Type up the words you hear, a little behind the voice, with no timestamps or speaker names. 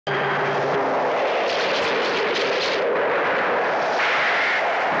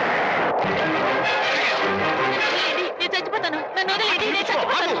చచ్చిపోతాను. నన్ను వదిలేయండి, నేను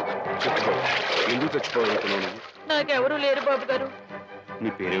చచ్చిపోతాను. ఎందుకు చచ్చిపోవాలనుకున్నాను? నాకెవరూ లేరు బాబు గారు. నీ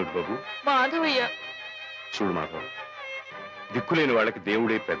పేరేమిటి బాబు? మాధవయ్య. చూడు మాధవ్, దిక్కులేని వాళ్ళకి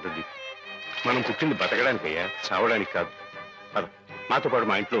దేవుడే పెద్ద దిక్కు. మనం పుట్టింది బతకడానికయ్యా, చావడానికి కాదు. పద, మాతో పాటు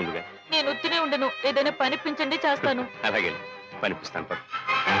మా ఇంట్లో ఉందిగా. నేను ఉత్తినే ఉండను, ఏదైనా పనిపించండి, చేస్తాను. అలాగే పనిపిస్తాను. పద.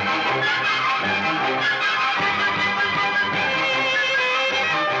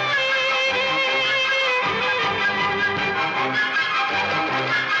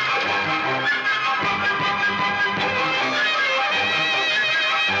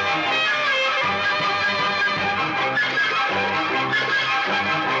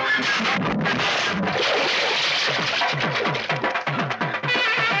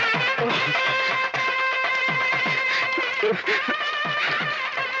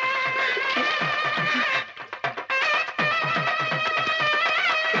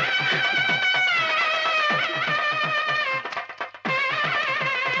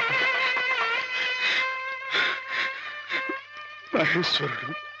 మహేశ్వరుడు,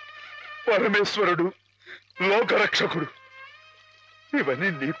 పరమేశ్వరుడు, లోకరక్షకుడు, ఇవన్నీ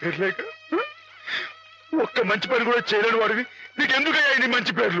నీ పేర్లేక? ఒక్క మంచి పని కూడా చేయలేని వాడివి నీకెందుకయ్యా ఇన్ని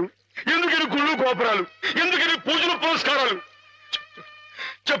మంచి పేర్లు? ఎందుకని గుళ్ళు గోపురాలు? ఎందుకని పూజలు పురస్కారాలు?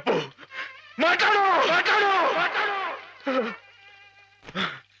 చెప్పు, మాట్లాడు మాట్లాడు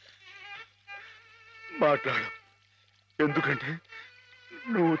మాట్లాడు. ఎందుకంటే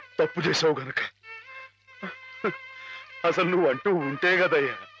నువ్వు తప్పు చేసావు గనక. అసలు నువ్వు అంటూ ఉంటే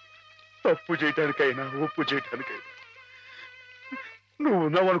కదయ్యా తప్పు చేయటానికైనా ఒప్పు చేయటానికైనా. నువ్వు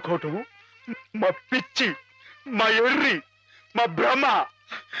ఉన్నావనుకోవటం మా పిచ్చి, మా ఎర్రి, మా భ్రమ.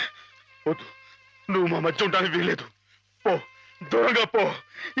 వద్దు, నువ్వు మా మధ్య ఉండడానికి వీల్లేదు. పో, దూరంగా పో.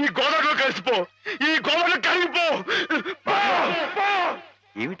 ఈ గోదావరిలో కలిసిపో, ఈ గోదావరిలో కరిగిపో.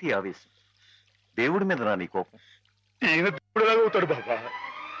 ఏమిటి ఆవేశం? దేవుడి మీద రా నీ కోపం. ఈయన దేవుడు ఎలాగవుతాడు బాబా?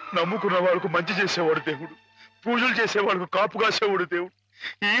 నమ్ముకున్న వాళ్ళకు మంచి చేసేవాడు దేవుడు, పూజలు చేసేవాళ్ళకు కాపు కాసేవాడు దేవుడు.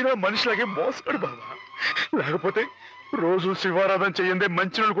 ఈయన మనిషిలాగే మోసగాడు బాబా. లేకపోతే రోజు శివారాధన చెయ్యందే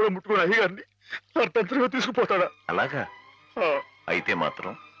మంచినీళ్ళు కూడా ముట్టుకుని అయ్యగారిని అర్థంతరంగా తీసుకుపోతాడా? అలాగా? అయితే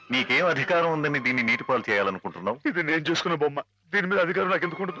మాత్రం నీకేం అధికారం ఉందని దీన్ని నీటిపాలు చేయాలనుకుంటున్నావు? ఇది నేను చేసుకున్న బొమ్మ, దీని మీద అధికారం నాకు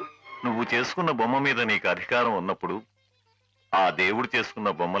ఎందుకుండదు? నువ్వు చేసుకున్న బొమ్మ మీద నీకు అధికారం ఉన్నప్పుడు ఆ దేవుడు చేసుకున్న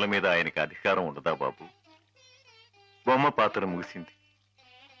బొమ్మల మీద ఆయనకి అధికారం ఉండదా బాబు? బొమ్మ పాత్ర ముగిసింది,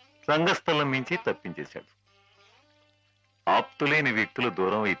 రంగస్థలం మించి తప్పించేశాడు. ఆప్తులేని వ్యక్తులు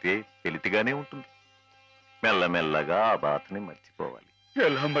దూరం అయితే వెలితిగానే ఉంటుంది. మెల్లమెల్లగా ఆ బాధని మర్చిపోవాలి.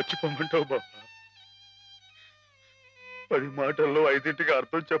 ఎలా మర్చిపోమంటావు బాబా? 10 మాటల్లో 5ంటికి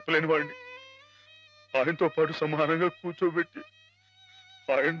అర్థం చెప్పలేని వాడిని ఆయనతో పాటు సమానంగా కూర్చోబెట్టి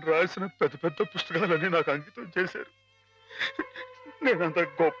ఆయన రాసిన పెద్ద పెద్ద పుస్తకాలన్నీ నాకు అంకితం చేశారు. నేనంత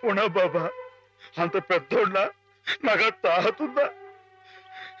గొప్పనా బాబా? అంత పెద్దోడ్నా? నాకు ఆ తాహతుందా?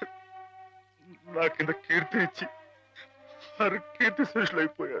 నాకింత కీర్తి ఇచ్చి వారు కీర్తి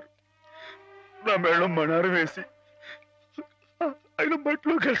శేషులైపోయారు. నా మేడం మణారం వేసి ఆయన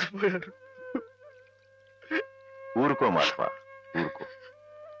బట్టలో కలిసిపోయారు. ఊరుకో మాధవ, ఊరుకో.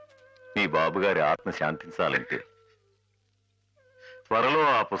 నీ బాబుగారి ఆత్మ శాంతించాలంటే త్వరలో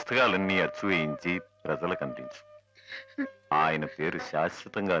ఆ పుస్తకాలన్నీ అచ్చు వేయించి ప్రజలకు అందించు. ఆయన పేరు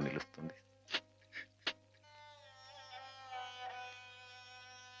శాశ్వతంగా నిలుస్తుంది.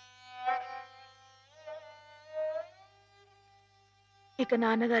 ఇక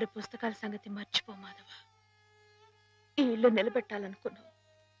నాన్నగారి పుస్తకాల సంగతి మర్చిపో మాధవ. ఈ ఇల్లు నిలబెట్టాలనుకున్నావు,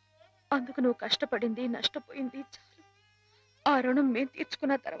 అందుకు నువ్వు కష్టపడింది నష్టపోయింది చాలు. ఆ రుణం మేము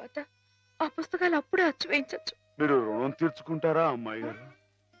తీర్చుకున్న తర్వాత ఆ పుస్తకాలు అప్పుడే అచ్చు వేయించచ్చు. మీరు రుణం తీర్చుకుంటారా అమ్మాయి గారు?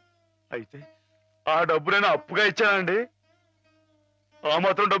 అయితే ఆ డబ్బు నేను అప్పుగా ఇచ్చానండి. ఆ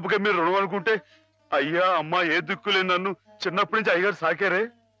మాత్రం డబ్బుకే మీరు రుణం అనుకుంటే అయ్యా అమ్మా ఏ దిక్కులేదు. నన్ను చిన్నప్పటి నుంచి అయ్యగారు సాకారే,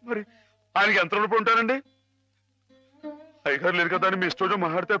 మరి ఆయనకి ఎంత రుణపడి ఉంటానండి? అయ్యగారు లేరు కదా అని మీ ఇష్టం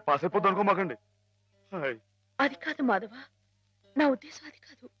మాట్లాడితే పాస్ అయిపోద్ది అనుకోమాకండి. అది కాదు మాధవ, నా ఉద్దేశం అది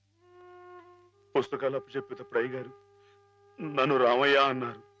కాదు. పుస్తకాలు అప్పు చెప్పేటప్పుడు అయ్యగారు నన్ను రామయ్య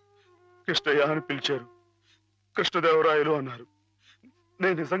అన్నారు, కృష్ణయ్య అని పిలిచారు, కృష్ణదేవరాయలు అన్నారు.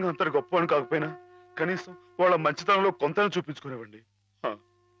 నేను నిజంగా అంతటి గొప్ప అని కాకపోయినా కనీసం వాళ్ళ మంచితనంలో కొంతని చూపించుకునేవండి.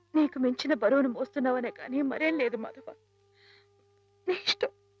 నీకు మించిన బరువును మోస్తున్నావనే కానీ మరేం లేదు మాధవ. నీ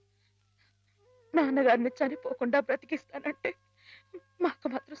ఇష్టం. నాన్నగారిని చనిపోకుండా బ్రతికిస్తానంటే మాకు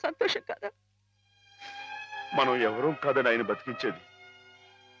మాత్రం సంతోషం కదా? మనం ఎవరూ కాదని ఆయన బతికించేది.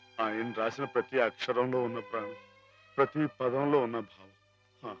 ఆయన రాసిన ప్రతి అక్షరంలో ఉన్న ప్రాణం, ప్రతి పదంలో ఉన్న భావం.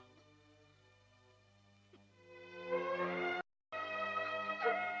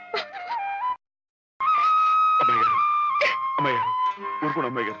 అమ్మాయి గారు, అమ్మాయి గారు ఊరుకోండి.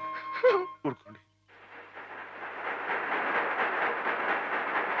 అమ్మాయి గారు ఊరుకోండి.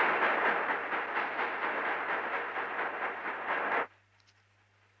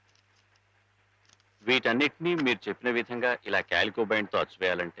 వీటన్నిటినీ మీరు చెప్పిన విధంగా ఇలా క్యాలికో బైండ్తో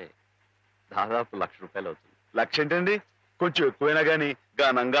అచ్చువేయాలంటే దాదాపు ₹1,00,000 అవుతుంది. 1,00,000 ఏంటండి? కొంచెం ఎక్కువైనా గానీ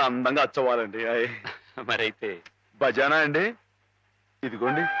ఘనంగా అందంగా అచ్చవ్వాలండి. మరైతే బజానా అండి.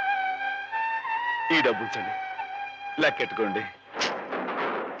 ఇదిగోండి ఈ డబ్బు ఉంచండి, లెక్కెట్టుకోండి.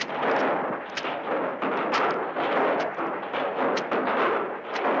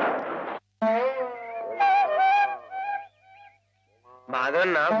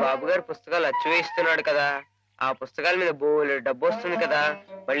 మాధవన్న బాబు గారు పుస్తకాలు అచ్చు వేస్తున్నాడు కదా, ఆ పుస్తకాల మీద బోలెడు డబ్బు వస్తుంది కదా.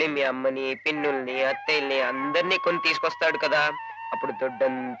 మళ్ళీ మీ అమ్మని, పిన్నుల్ని, అత్తయ్యల్ని అందరినీ కొని తీసుకొస్తాడు కదా. అప్పుడు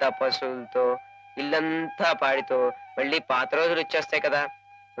దొడ్డంతా పశువులతో, ఇల్లంతా పాడితో మళ్ళీ పాత రోజులు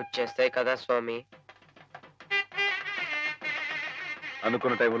వచ్చేస్తాయి కదా స్వామి.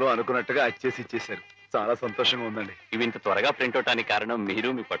 అనుకున్న టైంలో అనుకున్నట్టుగా అచ్చేసి ఇచ్చేశారు. చాలా సంతోషంగా ఉందండి. ఇవి ఇంత త్వరగా ప్రింట్ అవటానికి కారణం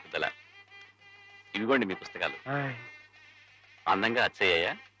మీరు, మీ పట్టుదల. ఇవిగోండి మీ పుస్తకాలు. అందంగా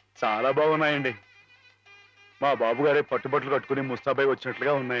అచ్చయ్యాయా? చాలా బాగున్నాయండి. మా బాబు గారే పట్టుబట్టలు కట్టుకుని ముస్తాబాయ్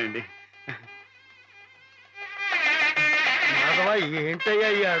వచ్చినట్లుగా ఉన్నాయండి. ఏంటయ్యా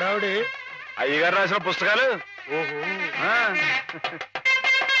ఈ అడావుడి? అయ్యగారు రాసిన పుస్తకాలు. ఓహో,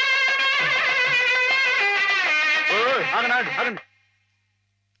 ఆగండి.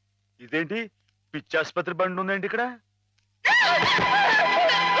 ఇదేంటి పిచ్చి ఆసుపత్రి బండి ఉందండి ఇక్కడ?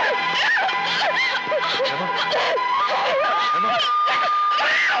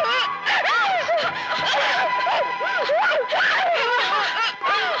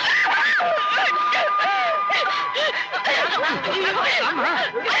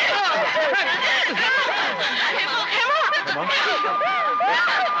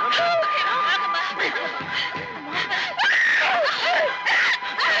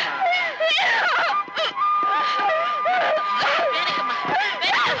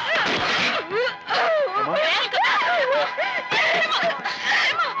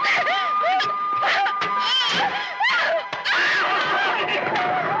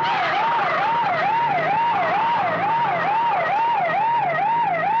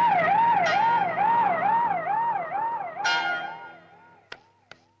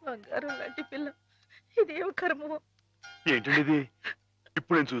 బంగారం లాంటి పిల్ల, ఇదేం కర్మమో. ఏంటండి ఇది?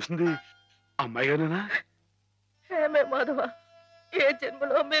 ఇప్పుడు నేను చూసింది అమ్మాయి గారేనా? ఏమే మాధవ, ఏ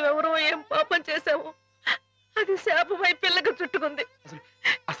జన్మలో మేమెవరో ఏం పాపం చేశాము, అది శాపమై పిల్లకు చుట్టుకుంది.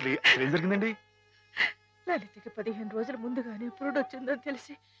 అసలు ఏం జరిగిందండి? లలితకి 15 రోజుల ముందుగానే పురుడు వచ్చిందని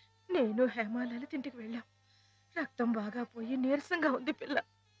తెలిసి నేను హేమ లలితింటికి వెళ్ళాం. రక్తం బాగా పోయి నీరసంగా ఉంది పిల్ల.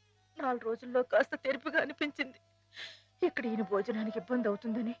 4 రోజుల్లో కాస్త తెరిపిగా అనిపించింది. ఇక్కడ ఈయన భోజనానికి ఇబ్బంది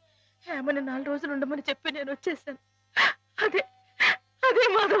అవుతుందని హేమని 4 రోజులు ఉండమని చెప్పి నేను వచ్చేసాను. అదే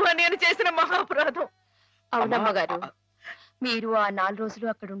మాధవ నేను చేసిన మహాపరాధం. అవునమ్మగారు, మీరు ఆ 4 రోజులు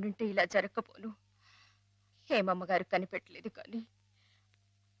అక్కడ ఉండుంటే ఇలా జరగకపోను. హేమమ్మగారు కనిపెట్టలేదు కానీ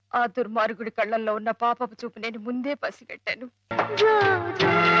ఆ దుర్మార్గుడి కళ్ళల్లో ఉన్న పాపపు చూపు నేను ముందే పసిగట్టాను.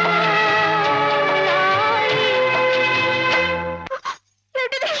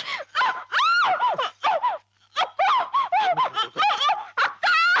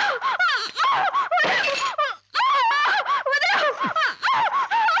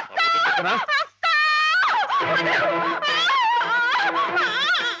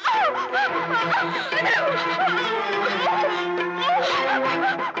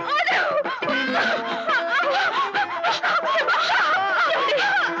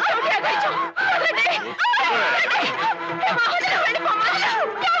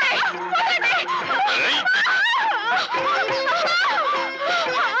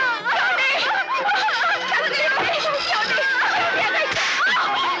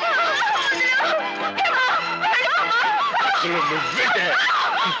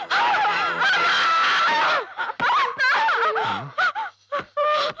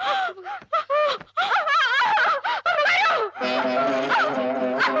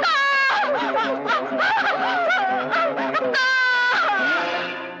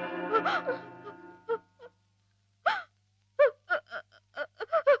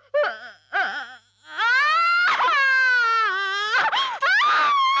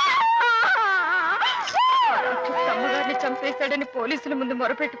 చంపేశాడని పోలీసుల ముందు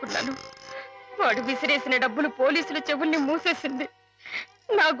మొరపెట్టుకున్నాను. వాడు విసిరేసిన డబ్బులు పోలీసుల చెవుల్ని మూసేసింది.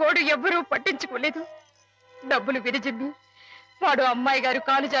 నా గోడు ఎవ్వరూ పట్టించుకోలేదు. డబ్బులు విరజిమ్మి వాడు అమ్మాయి గారు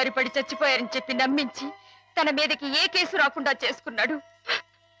కాలు జారి పడి చచ్చిపోయారని చెప్పి నమ్మించి తన మీదకి ఏ కేసు రాకుండా చేసుకున్నాడు.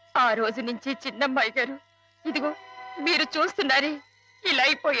 ఆ రోజు నుంచి చిన్నమ్మాయి గారు ఇదిగో మీరు చూస్తున్నారే ఇలా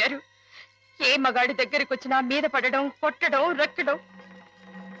అయిపోయారు. ఏ మగాడి దగ్గరికి వచ్చినా మీద పడడం, కొట్టడం, రక్కడం.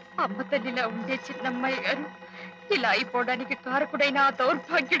 అమ్మ తల్లిలా ఉండే చిన్నమ్మాయి గారు ఇలా అయిపోవడానికి కారకుడైన ఆ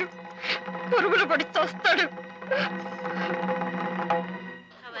దౌర్భాగ్యుడు పురుగులు పడి చస్తాడు.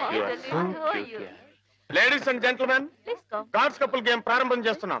 Ladies and gentlemen, God's couple game ప్రారంభం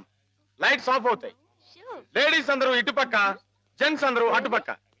చేస్తున్నాం. లైట్స్ ఆఫ్ అవుతాయి. లేడీస్ అందరూ ఇటుపక్క, జెంట్స్ అందరూ అటుపక్క.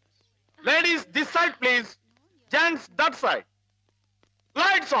 Ladies this side please, gents that side.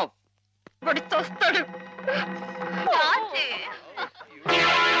 Lights off. తోస్తాడు.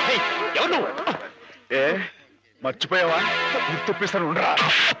 ఎవరు? ఏ మర్చిపోయావా? గుర్తుపిస్తాను ఉండరా.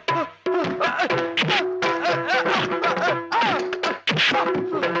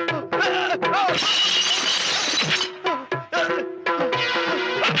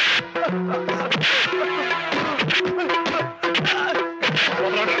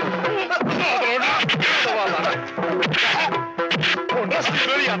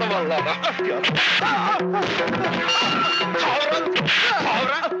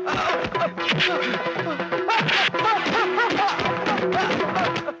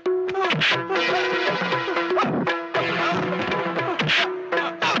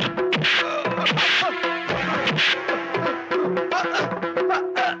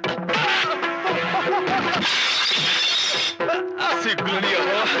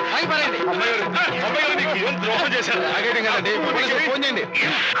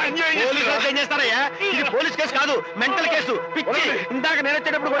 పోలీస్ కేసు కాదు, మెంటల్ కేసు. పిచ్చి. ఇందాక నేను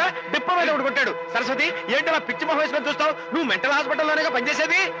వచ్చేటప్పుడు కూడా డిప్ప మీద ఒకటి కొట్టాడు. సరస్వతి, ఏంటలా పిచ్చి మొహం వేసుకొని చూస్తావు? నువ్వు మెంటల్ హాస్పిటల్లోనే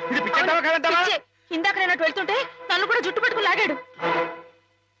పనిచేసేది. ఇది పిచ్చి అంటావా కాదంటావా? ఇందాక నేను అటు వెళ్తుంటే నన్ను కూడా జుట్టు పట్టుకుని లాగాడు.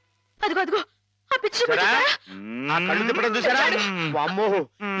 అదిగో అదిగో ఆ పిచ్చి కళ్ళు తిప్పడం చూసారా? అమ్మో,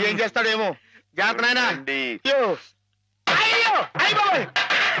 ఏం చేస్తాడేమో. జాగ్రత్త నాయనా. అయ్యో అయ్యో అయ్య బాబోయ్,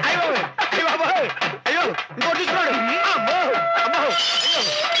 అయ్య బాబోయ్, అయ్య బాబోయ్, అయ్యో ఇంకోటి చూస్తున్నాడు. అమ్మో అమ్మో, అయ్యో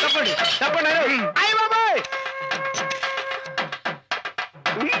తప్పండి తప్పండి. అయ్య బాబోయ్.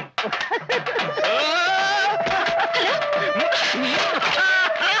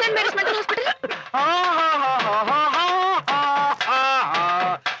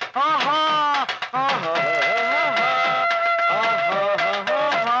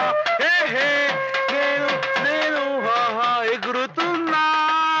 ఎగురుతున్నా.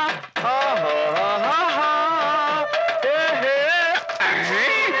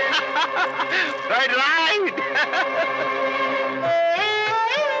 Right right.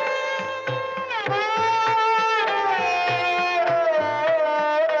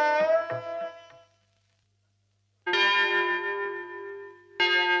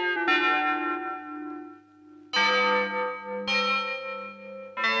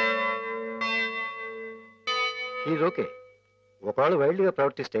 ఓకే. ఒకవేళ వైల్డ్ గా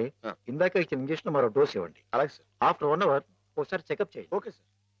ప్రవర్తిస్తే ఇందాక ఇచ్చిన ఇంజక్షన్ మరో డోస్ ఇవ్వండి. అలాగే సార్. ఆఫ్టర్ 1 hour ఒకసారి చెకప్ చేయండి. Okay sir.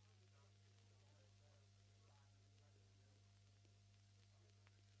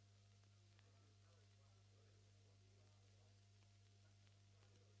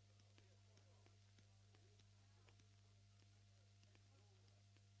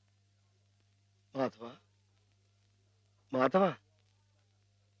 మాధవ, మాధవ,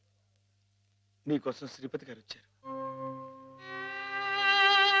 నీకోసం శ్రీపతి గారు వచ్చారు.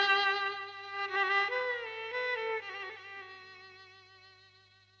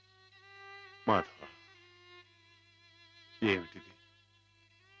 మాధవ, ఏమిటిది?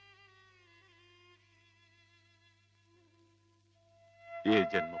 ఏ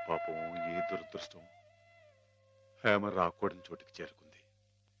జన్మ పాపం, ఏ దురదృష్టం హేమ రాకూడని చోటికి చేరుకుంది.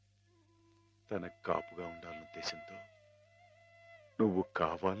 తనకు కాపుగా ఉండాలన్న ఉద్దేశంతో నువ్వు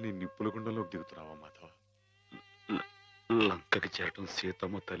కావాలని నిప్పుల గుండంలోకి దిగుతున్నావా మాధవ? లంకకి చేరటం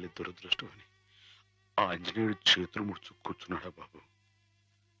సీతమ్మ తల్లి దురదృష్టం అని ఆంజనేయుడు చేతులు ముడుచు కూర్చున్నాడా బాబు?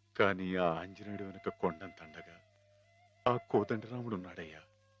 కానీ ఆ ఆంజనేయుడు వెనుక కొండంత అండగా ఆ కోదండరాముడు ఉన్నాడయ్యా.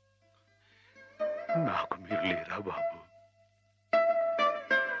 నాకు మీరు లేరా బాబు?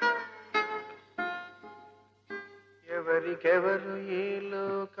 ఎవరికెవరు ఈ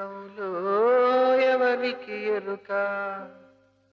లోకంలో ఎవరికి ఎరుక?